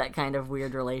 It's that kind of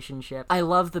weird relationship. I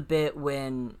love the bit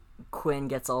when Quinn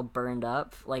gets all burned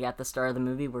up, like at the start of the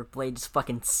movie, where Blade just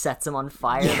fucking sets him on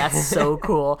fire. That's so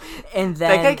cool. And then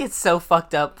That guy gets so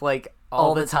fucked up like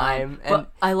all the time.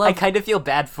 But And I kind of feel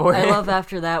bad for him. I love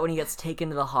after that when he gets taken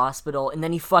to the hospital and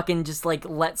then he fucking just like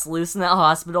lets loose in that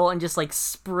hospital and just like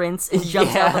sprints and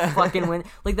jumps out the fucking window.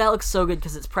 Like that looks so good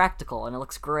because it's practical and it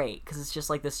looks great because it's just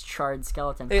like this charred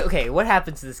skeleton. Okay, what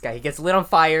happens to this guy? He gets lit on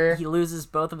fire. He loses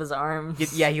both of his arms.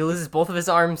 He loses both of his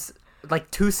arms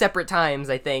like 2 separate times,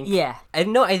 I think. Yeah. I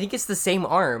think it's the same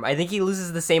arm. I think he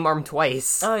loses the same arm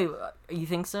twice. Oh, you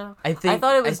think so? I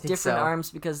thought it I was think different so.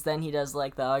 arms because then he does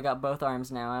like the I got both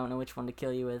arms now. I don't know which one to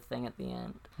kill you with thing at the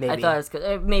end. Maybe. I thought it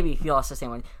was maybe he lost the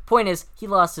same one. Point is, he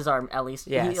lost his arm at least.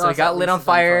 Yeah, so he lost got at lit least on his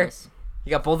arm fire. twice.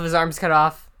 He got both of his arms cut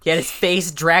off. He had his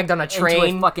face dragged on a train,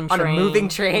 Into a fucking on train, a moving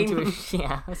train. into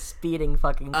a speeding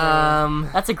fucking train.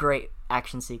 That's a great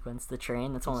action sequence. The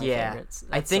train. That's one of my yeah, favorites.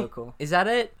 That's I think so cool. is that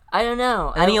it? I don't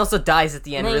know. And he also dies at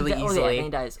the end really Oh, easily. yeah, and he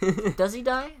dies. Does he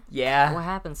die? Yeah. What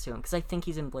happens to him? Because I think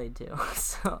he's in Blade too.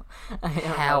 So I don't know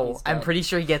if How? he's I'm dead. pretty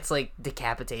sure he gets like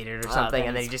decapitated or something, then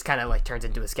and then he he's- just kind of like turns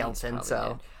into a He's skeleton. probably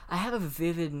So dead. I have a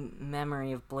vivid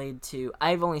memory of Blade 2.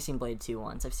 I've only seen Blade 2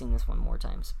 once. I've seen this one more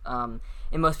times. And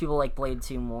most people like Blade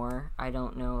 2 more. I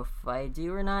don't know if I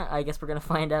do or not. I guess we're going to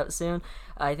find out soon.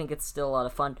 I think it's still a lot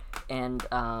of fun. And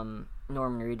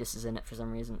Norman Reedus is in it for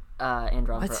some reason. And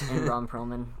Ron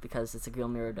Perlman, because it's a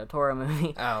Guillermo del Toro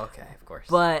movie. Oh, okay, of course.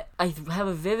 But I have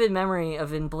a vivid memory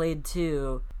of in Blade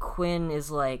 2, Quinn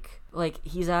is like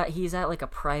he's at like a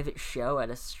private show at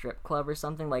a strip club or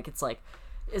something. Like it's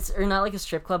or not like a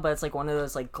strip club, but it's like one of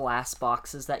those like glass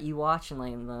boxes that you watch and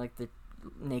like the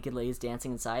naked ladies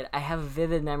dancing inside. I have a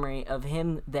vivid memory of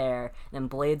him there, and then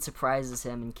Blade surprises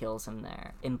him and kills him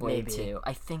there in Blade 2.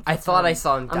 I think I thought I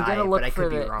saw him die, I'm gonna look but I for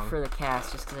could be wrong. for the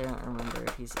cast just because I don't remember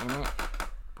if he's in it.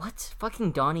 What?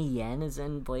 Fucking Donnie Yen is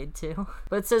in Blade 2?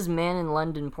 But it says Man in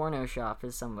London Porno Shop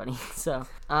is somebody. So,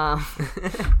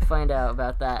 find out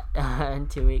about that in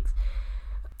 2 weeks.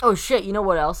 Oh shit, you know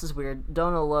what else is weird?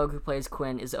 Donald Logue, who plays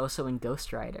Quinn, is also in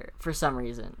Ghost Rider, for some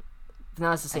reason.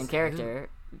 No, it's the same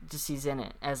character, just he's in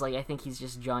it, as like, I think he's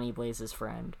just Johnny Blaze's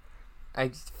friend.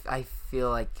 I feel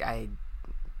like I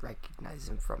recognize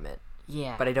him from it.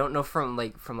 Yeah. But I don't know from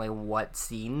what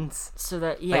scenes. So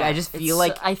that, yeah. Like, I just feel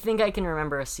like... I think I can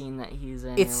remember a scene that he's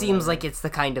in. It seems like it's the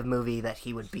kind of movie that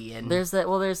he would be in. There's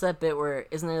that bit where...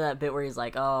 Isn't there that bit where he's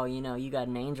like, oh, you know, you got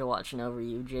an angel watching over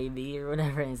you, JB, or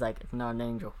whatever, and he's like, it's not an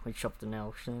angel, it's up to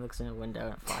now. She looks in a window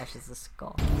and it flashes the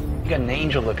skull. You got an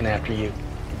angel looking after you.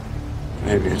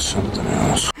 Maybe it's something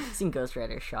else. I've seen Ghost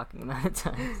Rider a shocking amount of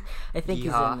times. I think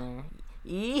he's in there.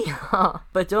 Yeehaw.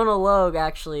 But Donald Logue,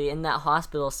 actually, in that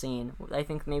hospital scene, I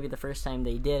think maybe the first time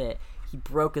they did it, he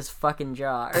broke his fucking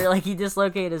jaw. Or, like, he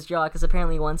dislocated his jaw, because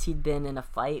apparently once he'd been in a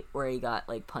fight where he got,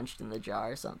 like, punched in the jaw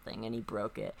or something, and he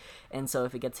broke it. And so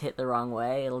if it gets hit the wrong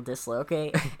way, it'll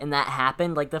dislocate. And that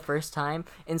happened, like, the first time.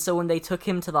 And so when they took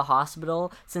him to the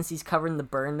hospital, since he's covered in the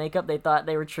burn makeup, they thought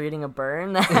they were treating a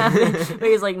burn that happened. But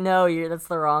he's like, no, that's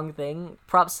the wrong thing.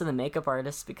 Props to the makeup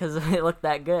artist, because it looked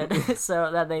that good.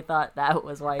 So that they thought that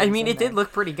was why he was I mean, it did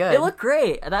look pretty good. It looked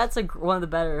great. That's one of the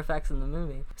better effects in the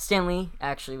movie. Stan Lee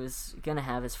actually was gonna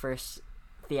have his first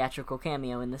theatrical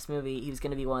cameo in this movie. He was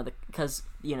gonna be one of the, because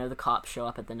you know the cops show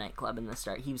up at the nightclub in the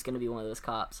start. He was gonna be one of those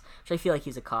cops, which I feel like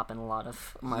he's a cop in a lot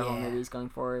of Marvel movies going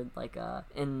forward. Like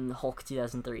in Hulk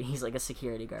 2003, he's like a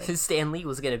security guard. Stan Lee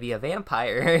was gonna be a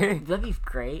vampire. That'd be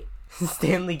great.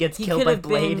 Stan Lee gets killed by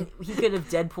Blade. He could have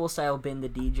Deadpool style been the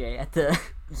DJ at the.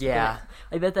 Yeah.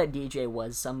 I bet that DJ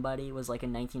was like a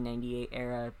 1998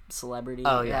 era celebrity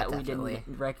that definitely. We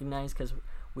didn't recognize because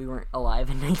we weren't alive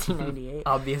in 1998.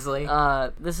 Obviously.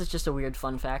 This is just a weird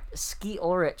fun fact. Skeet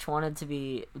Ulrich wanted to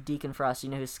be Deacon Frost. You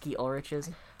know who Skeet Ulrich is?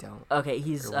 I don't. Okay,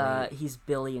 he's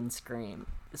Billy in Scream.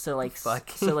 So like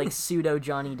pseudo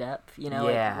Johnny Depp, you know,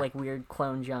 like weird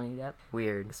clone Johnny Depp.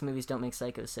 Weird. Because movies don't make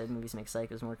psychos, Sid. Movies make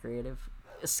psychos more creative.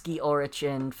 Skeet Ulrich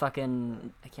and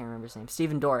fucking, I can't remember his name,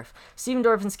 Steven Dorff. Steven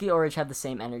Dorff and Skeet Ulrich have the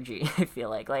same energy, I feel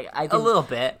like. A little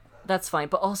bit. That's fine,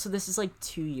 but also this is like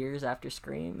 2 years after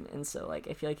Scream, and so like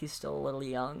I feel like he's still a little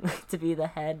young to be the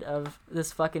head of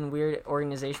this fucking weird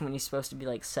organization when he's supposed to be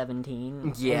like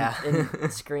 17 in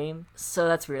Scream. So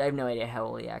that's weird. I have no idea how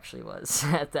old he actually was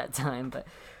at that time, but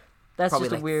that's probably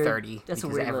just like a weird 30. That's a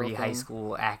because weird every little high thing.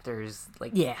 school actor's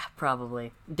like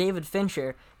Probably. David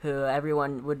Fincher, who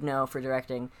everyone would know for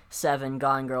directing Seven,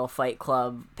 Gone Girl, Fight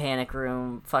Club, Panic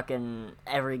Room, fucking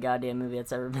every goddamn movie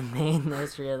that's ever been made in the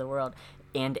history of the world,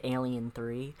 and Alien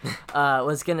 3,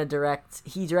 was gonna direct.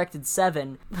 He directed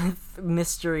Seven,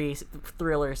 mystery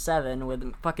thriller 7,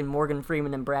 with fucking Morgan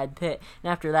Freeman and Brad Pitt,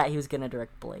 and after that he was gonna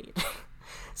direct Blade.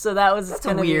 So that'd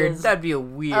be a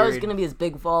weird. That was gonna be his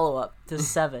big follow up to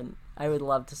 7. I would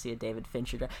love to see a David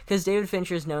Fincher because David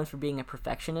Fincher is known for being a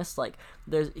perfectionist. Like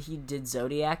he did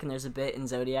Zodiac, and there's a bit in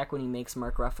Zodiac when he makes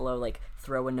Mark Ruffalo like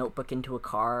throw a notebook into a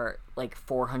car like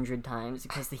 400 times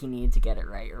because he needed to get it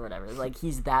right or whatever. Like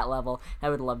he's that level. I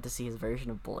would love to see his version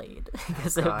of Blade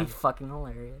because it would be fucking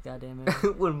hilarious. Goddamn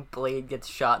it! When Blade gets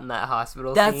shot in that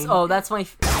hospital scene. That's my.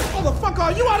 Motherfucker,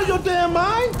 are you out of your damn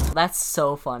mind? That's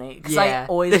so funny because I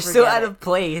always they're so out it. of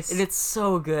place, and it's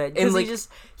so good because like,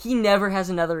 he never has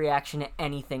another reaction to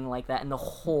anything like that in the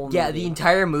whole movie. Yeah, the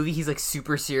entire movie he's like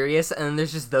super serious, and then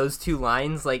there's just those two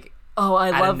lines like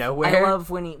out of nowhere. I love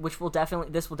when this will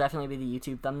definitely be the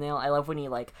YouTube thumbnail. I love when he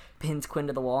like pins Quinn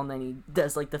to the wall and then he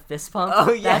does like the fist pump.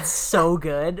 Oh yeah, that's so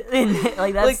good. And,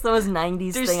 like that's the most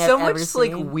 90s there's thing so I've ever much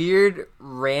seen. Like weird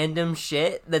random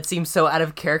shit that seems so out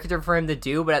of character for him to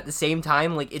do, but at the same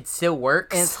time like it still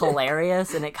works. And it's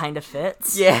hilarious and it kind of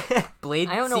fits. Yeah. Blade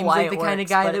I don't know seems why like the it kind of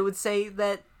works, guy but that would say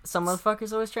that some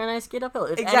motherfuckers always trying to ice skate uphill.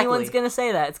 If Exactly. anyone's gonna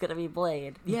say that, it's gonna be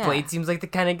Blade. Yeah. Blade seems like the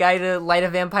kind of guy to light a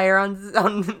vampire on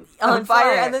On fire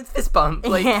fire. and then fist bump.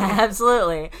 Like, yeah,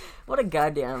 absolutely. What a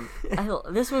goddamn!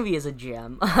 This movie is a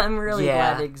gem. I'm really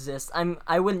Yeah. glad it exists.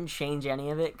 I wouldn't change any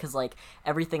of it because like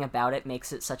everything about it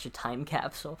makes it such a time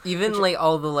capsule. even like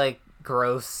all the like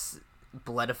gross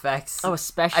blood effects. Oh,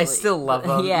 especially I still love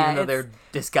them, Yeah, even though it's- they're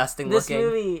disgusting This looking.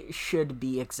 movie should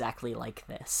be exactly like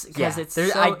this Yeah, because it's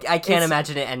there's- so, I can't it's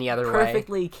imagine it any other way.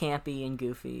 perfectly campy and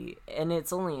goofy, and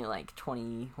it's only like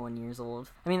 21 years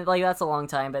old. I mean, like that's a long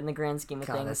time, but in the grand scheme of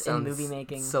God, that things, in sounds movie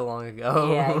making, so long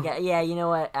ago. yeah. You know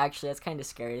what? Actually, that's kind of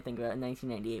scary to think about.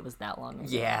 1998 was that long ago.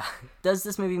 Yeah. Does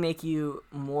this movie make you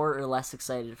more or less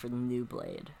excited for the new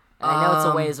Blade? And I know it's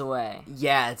a ways away.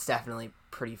 Yeah, it's definitely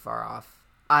pretty far off.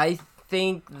 I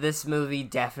think this movie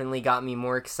definitely got me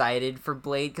more excited for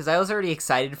Blade because I was already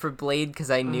excited for Blade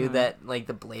because I knew that like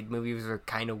the Blade movies were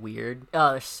kind of weird.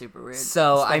 Oh, they're super weird.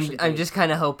 So Especially I'm Blade. just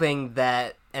kind of hoping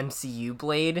that MCU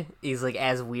Blade is like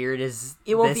as weird as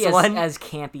It won't this be one. as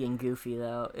campy and goofy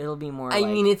though. It'll be more. I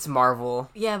like, mean, it's Marvel.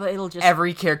 yeah, but it'll just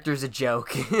Every character's a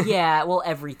joke. yeah. Well,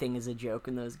 everything is a joke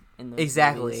in those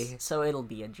Exactly. movies. So it'll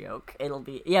be a joke. It'll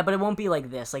be but it won't be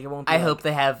like this. Like it won't. Be I like, hope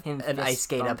they have him an fist Ice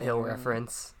Skate bumping Uphill or-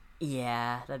 reference.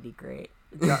 Yeah, that'd be great.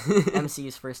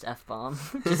 MCU's first F-bomb.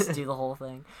 Just do the whole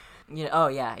thing. You know, oh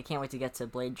yeah, I can't wait to get to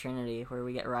Blade Trinity, where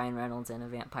we get Ryan Reynolds and a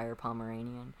vampire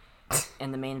Pomeranian,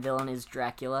 and the main villain is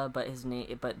Dracula, but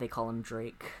they call him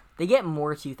Drake. They get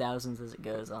more 2000s as it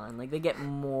goes on. Like they get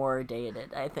more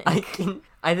dated, I think.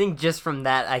 I think just from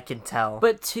that I can tell.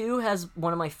 But 2 has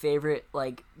one of my favorite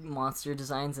like monster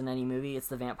designs in any movie. It's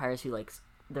the vampires who like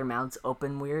their mouths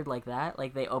open weird like that.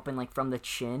 Like they open like from the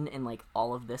chin and like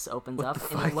all of this opens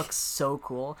up and it looks so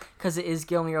cool because it is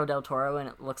Guillermo del Toro and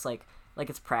it looks like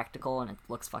it's practical and it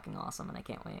looks fucking awesome and I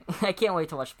can't wait. I can't wait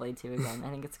to watch Blade 2 again. I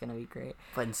think it's gonna be great.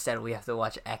 But instead we have to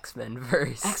watch X-Men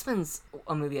first. X-Men's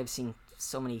a movie I've seen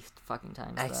so many fucking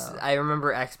times though. I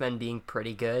remember X-Men being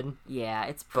pretty good. Yeah,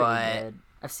 it's pretty but good.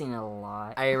 I've seen it a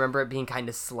lot. I remember it being kind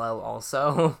of slow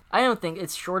also. I don't think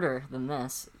it's shorter than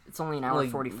this. It's only an hour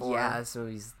Like, 44. Yeah, this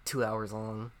movie's 2 hours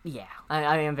long. Yeah,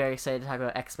 I am very excited to talk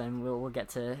about X-Men. We'll get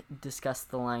to discuss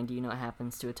the line, do you know what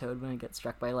happens to a toad when it gets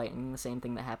struck by lightning? The same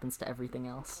thing that happens to everything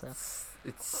else. So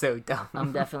It's so dumb.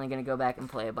 I'm definitely going to go back and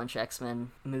play a bunch of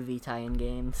X-Men movie tie-in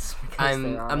games. Because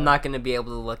I'm not going to be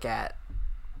able to look at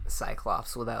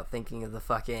Cyclops without thinking of the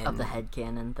fucking... Of the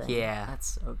headcanon thing. Yeah.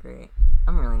 That's so great.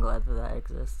 I'm really glad that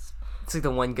exists. It's like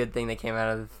the one good thing that came out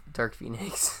of Dark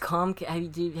Phoenix. Have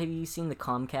you seen the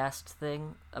Comcast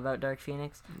thing about Dark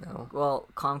Phoenix? No. Well,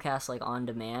 Comcast, like, on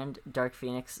demand, Dark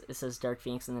Phoenix, it says Dark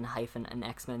Phoenix and then hyphen an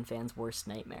X-Men fan's worst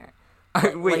nightmare.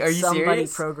 Wait, Like, are you somebody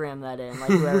serious? programmed that in. Like,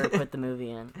 whoever put the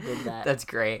movie in did that. That's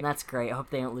great. And that's great. I hope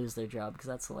they don't lose their job, because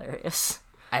that's hilarious.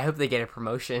 I hope they get a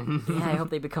promotion. Yeah, I hope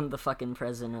they become the fucking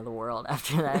president of the world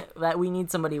after that. That we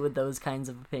need somebody with those kinds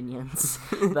of opinions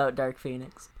about Dark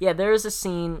Phoenix. Yeah, there was a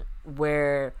scene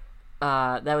where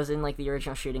that was in like the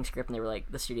original shooting script, and they were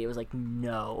like, the studio was like,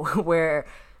 no, where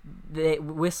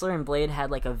Whistler and Blade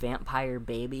had like a vampire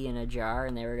baby in a jar,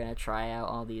 and they were gonna try out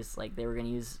all these like they were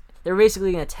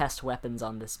basically gonna test weapons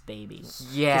on this baby.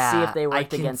 Yeah. To see if they I worked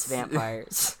can against s-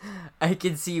 vampires. I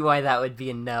can see why that would be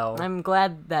a no. I'm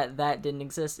glad that didn't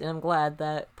exist, and I'm glad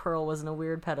that Pearl wasn't a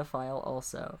weird pedophile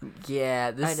also.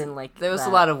 Yeah, I didn't like There was that.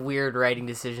 a lot of weird writing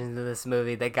decisions in this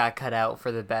movie that got cut out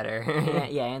for the better.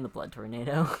 Yeah, and the blood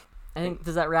tornado. I think,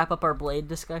 does that wrap up our Blade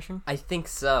discussion? I think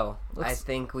so. I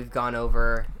think we've gone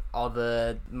over all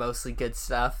the mostly good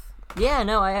stuff. Yeah,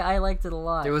 no, I liked it a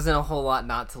lot. There wasn't a whole lot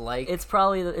not to like. It's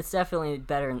definitely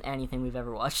better than anything we've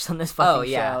ever watched on this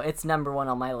fucking yeah. show. It's number one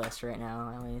on my list right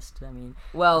now, at least. I mean,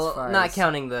 as well, far not as-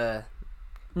 counting the...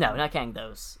 No, not counting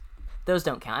those. Those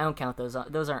don't count. I don't count those.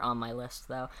 Those aren't on my list,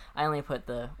 though. I only put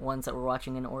the ones that we're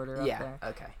watching in order up Yeah, there.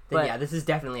 okay. Then But- yeah, this is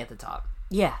definitely at the top.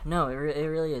 Yeah, no, it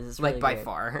really is. It's Like, really by great.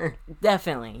 far.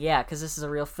 Definitely, yeah, because this is a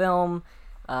real film.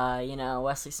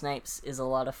 Wesley Snipes is a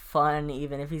lot of fun,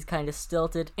 even if he's kind of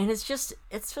stilted, and it's just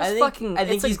I fucking. think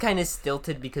it's he's a, kind of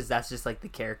stilted because that's just, like, the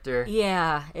character.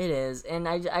 yeah, it is, and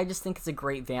I just think it's a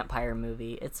great vampire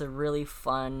movie. It's a really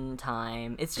fun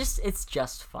time. It's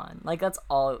just fun. Like that's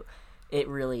all. It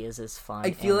really is fun.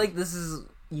 I feel and like this is...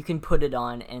 you can put it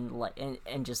on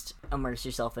and just immerse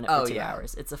yourself in it for 2 yeah.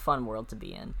 hours. It's a fun world to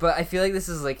be in. But I feel like this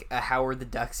is, like, a Howard the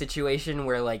Duck situation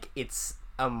where, like, it's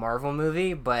a Marvel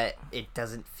movie, but it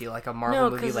doesn't feel like a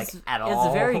Marvel movie, 'cause like, it's, at all.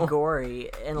 It's very gory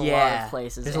in a lot of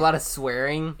places. There's a lot of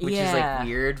swearing, which is, Yeah. like,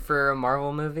 weird for a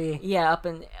Marvel movie. Yeah,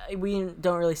 we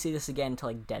don't really see this again until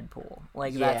like Deadpool.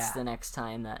 Like that's Yeah. the next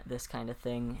time that this kind of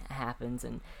thing happens,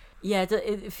 and Yeah,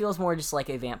 it feels more just like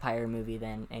a vampire movie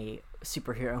than a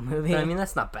superhero movie. But, I mean,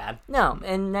 that's not bad. No,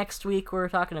 and next week we're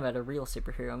talking about a real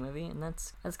superhero movie, and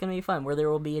that's gonna be fun, where there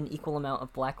will be an equal amount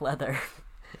of black leather.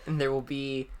 And there will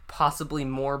be possibly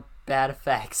more bad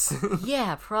effects.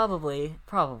 Yeah, probably.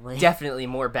 Definitely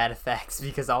more bad effects,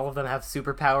 because all of them have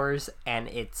superpowers, and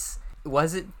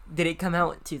did it come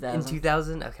out 2000. in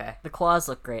 2000? Okay. The claws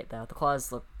look great, though. The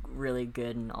claws look really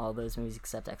good in all those movies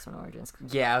except X-Men Origins.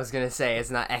 Yeah, I was gonna say, it's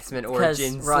not X-Men Because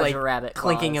Origins, Roger like, Rabbit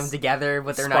clinking claws. them together,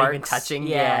 but they're not even Sparks. touching.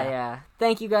 Yeah.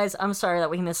 Thank you, guys. I'm sorry that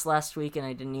we missed last week and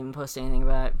I didn't even post anything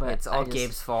about it, but It's all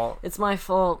Gabe's fault. It's my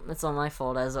fault. It's all my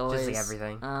fault, as always. Just like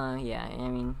everything. Yeah, I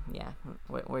mean, yeah.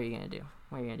 What are you gonna do?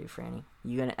 What are you gonna do, Franny?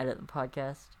 You gonna edit the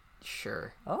podcast?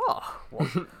 Sure. Oh, well,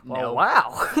 No.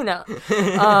 wow. No.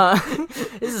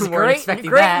 This is Weren't great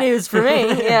expecting that. news for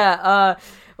me. Yeah.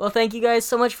 Well, thank you guys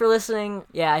so much for listening.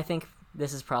 Yeah, I think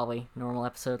this is probably normal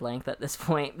episode length at this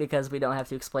point because we don't have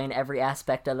to explain every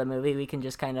aspect of the movie. We can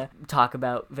just kind of talk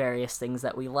about various things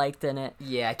that we liked in it.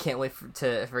 Yeah, I can't wait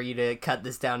for you to cut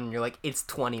this down and you're like, it's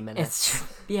 20 minutes.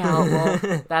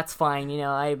 Well, that's fine. You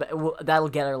know, that'll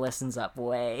get our listens up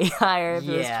way higher if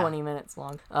it was Yeah. 20 minutes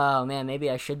long. Oh man, maybe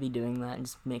I should be doing that and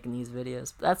just making these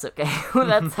videos. But that's okay.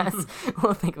 that's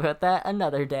we'll think about that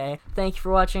another day. Thank you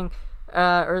for watching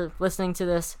or listening to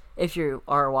this. If you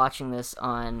are watching this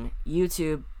on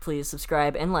YouTube, please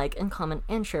subscribe and like and comment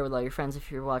and share with all your friends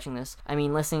if you're watching this. I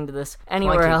mean, listening to this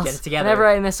anywhere kid, else. get it together. Whenever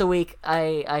I miss a week,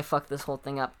 I fuck this whole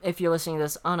thing up. If you're listening to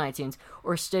this on iTunes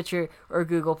or Stitcher or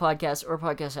Google Podcasts or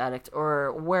Podcast Addict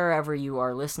or wherever you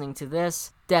are listening to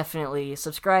this, definitely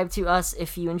subscribe to us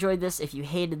if you enjoyed this. If you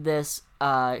hated this,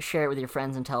 share it with your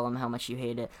friends and tell them how much you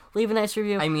hate it. Leave a nice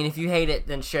review. I mean, if you hate it,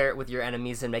 then share it with your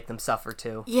enemies and make them suffer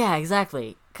too. Yeah,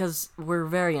 exactly. Because we're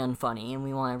very unfunny and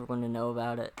we want everyone to know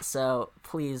about it. So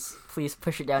please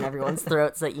push it down everyone's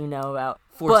throats that you know about.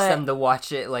 Force But- them to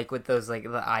watch it, like with those like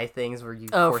the eye things where you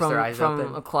Oh, force their eyes from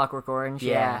open. A Clockwork Orange.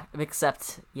 Yeah.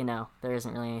 Except, there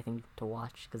isn't really anything to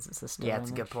watch because it's a still Yeah, it's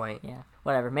a image. good point. Yeah,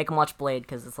 whatever. Make them watch Blade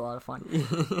because it's a lot of fun.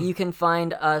 You can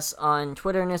find us on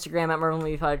Twitter and Instagram at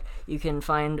MarvelMoviePod. You can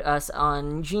find us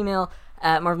on Gmail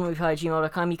at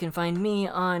MarvelMoviePod@gmail.com. You can find me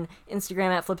on Instagram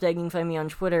at FlippedEgg. You can find me on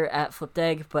Twitter at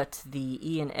FlippedEgg, but the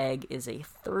E in egg is a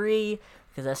 3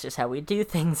 because that's just how we do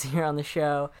things here on the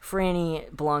show.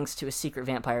 Franny belongs to a secret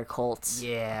vampire cult.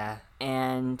 Yeah.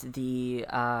 And the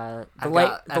I've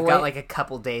light got like a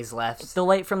couple days left. the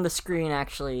light from the screen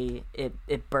actually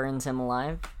it burns him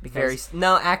alive because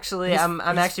No, actually, I'm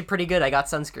actually pretty good. I got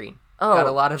sunscreen. Oh, got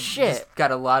a lot of shit. just got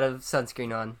a lot of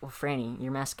sunscreen on. Well, Franny,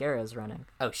 your mascara is running.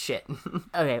 Oh shit!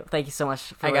 Okay, thank you so much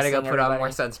for I gotta go listening, put on more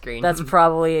everybody. sunscreen. That's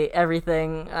probably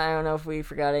everything. I don't know if we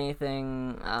forgot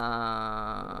anything.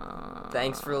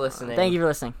 Thanks for listening. Thank you for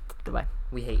listening. Goodbye.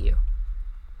 We hate you.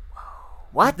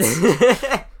 What?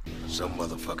 Some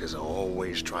motherfuckers are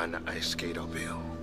always trying to ice skate uphill.